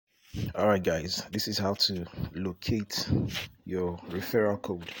Alright guys, this is how to locate your referral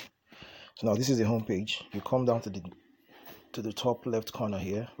code. So now this is the home page. You come down to the top left corner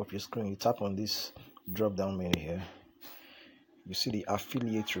here of your screen. You tap on this drop down menu here. You see the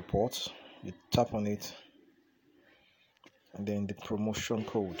affiliate report. You tap on it, and then the promotion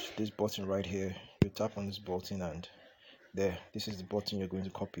code, this button right here. You tap on this button, and there, this is the button you're going to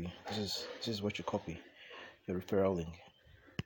copy. This is what you copy, your referral link.